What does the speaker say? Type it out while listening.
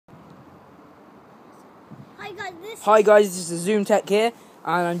Hi guys, this is Zoom Tech here,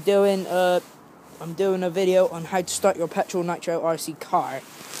 and I'm doing a video on how to start your petrol nitro RC car.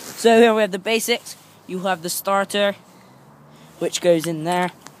 So here we have the basics. You have the starter, which goes in there.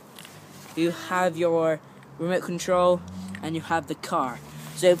 You have your remote control, and you have the car.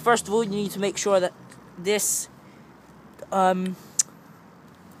 So first of all, you need to make sure that this pipe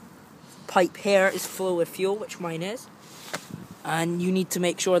here is full with fuel, which mine is. And you need to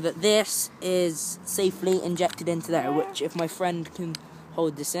make sure that this is safely injected into there, which if my friend can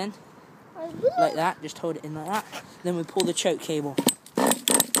hold this in, like that, just hold it in like that. Then we pull the choke cable.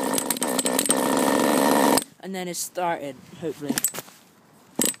 And then it's started, hopefully.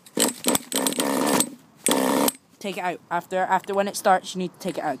 Take it out. After when it starts, you need to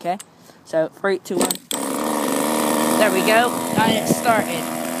take it out, okay? So, 3, 2, 1. There we go. And it started.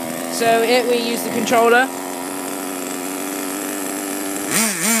 So, we use the controller.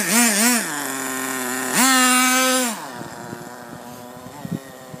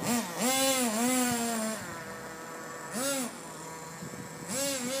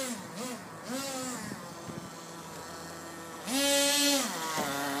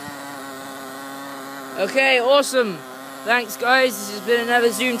 Okay, awesome. Thanks guys, this has been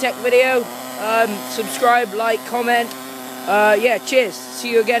another Zoom Tech video. Subscribe, like, comment. Yeah, cheers.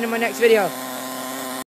 See you again in my next video.